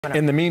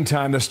In the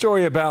meantime, the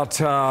story about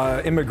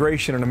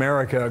immigration in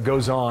America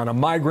goes on. A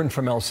migrant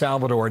from El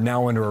Salvador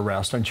now under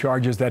arrest on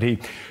charges that he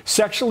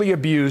sexually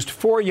abused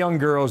 4 young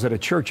girls at a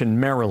church in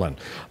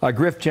Maryland.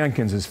 Griff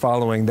Jenkins is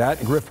following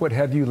that. Griff, what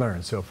have you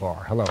learned so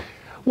far? Hello.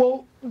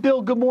 Well,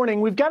 Bill, good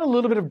morning. We've got a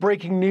little bit of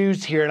breaking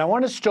news here, and I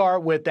want to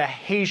start with the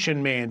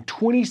Haitian man,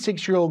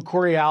 26-year-old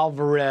Corey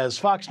Alvarez.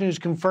 Fox News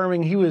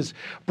confirming he was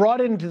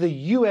brought into the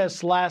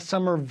U.S. last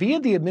summer via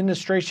the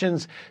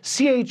administration's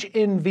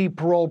CHNV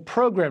parole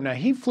program. Now,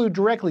 he flew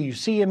directly, you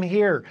see him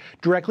here,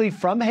 directly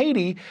from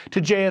Haiti to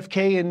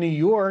JFK in New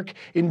York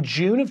in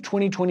June of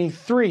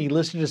 2023.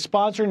 Listed as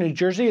sponsor in New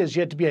Jersey, is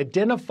yet to be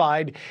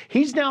identified.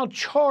 He's now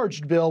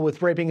charged, Bill,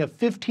 with raping a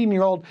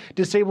 15-year-old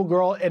disabled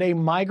girl at a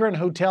migrant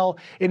hotel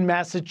in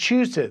Massachusetts.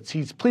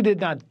 He's pleaded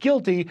not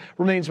guilty,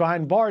 remains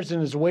behind bars,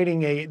 and is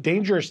awaiting a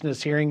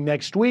dangerousness hearing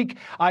next week.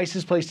 ICE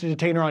has placed a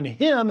detainer on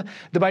him.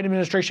 The Biden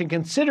administration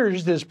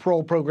considers this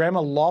parole program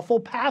a lawful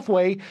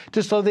pathway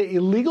to slow the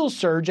illegal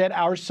surge at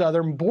our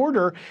southern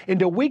border.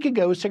 And a week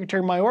ago,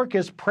 Secretary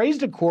Mayorkas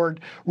praised a court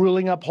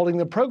ruling upholding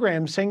the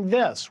program, saying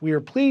this: "We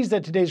are pleased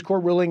that today's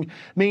court ruling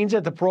means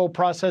that the parole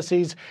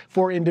processes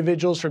for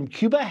individuals from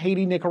Cuba,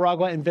 Haiti,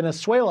 Nicaragua, and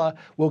Venezuela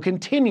will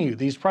continue.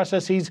 These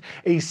processes,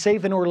 a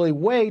safe and orderly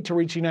way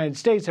to reach the United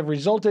States, have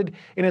resulted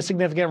in a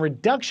significant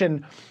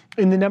reduction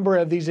in the number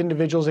of these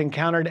individuals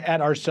encountered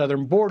at our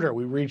southern border."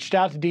 We reached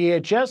out to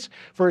DHS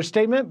for a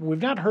statement, but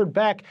we've not heard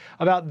back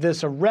about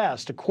this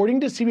arrest. According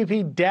to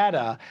CBP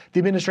data, the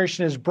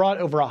administration has brought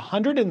over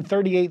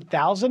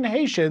 138,000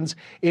 Haitians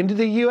into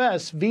the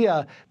U.S.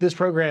 via this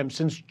program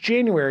since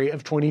January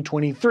of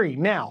 2023.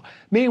 Now,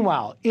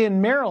 meanwhile,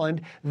 in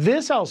Maryland,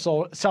 this El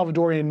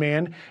Salvadorian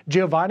man,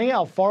 Giovanni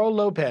Alfaro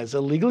Lopez,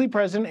 illegally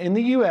present in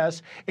the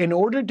U.S. and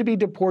ordered to be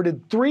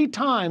deported 3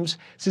 times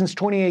since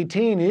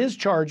 2018, is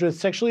charged with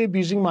sexually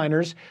abusing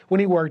minors when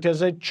he worked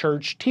as a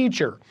church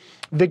teacher.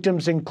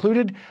 Victims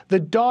included the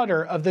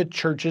daughter of the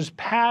church's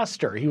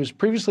pastor. He was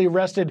previously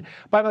arrested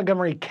by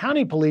Montgomery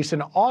County Police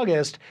in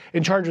August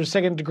and charged with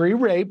second-degree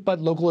rape, but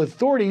local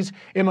authorities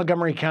in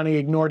Montgomery County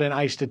ignored an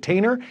ICE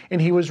detainer,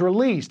 and he was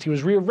released. He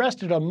was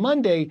rearrested on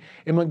Monday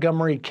in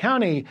Montgomery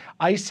County.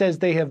 ICE says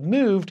they have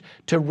moved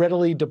to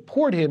readily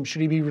deport him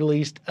should he be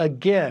released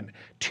again.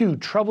 2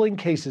 troubling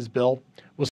cases, Bill.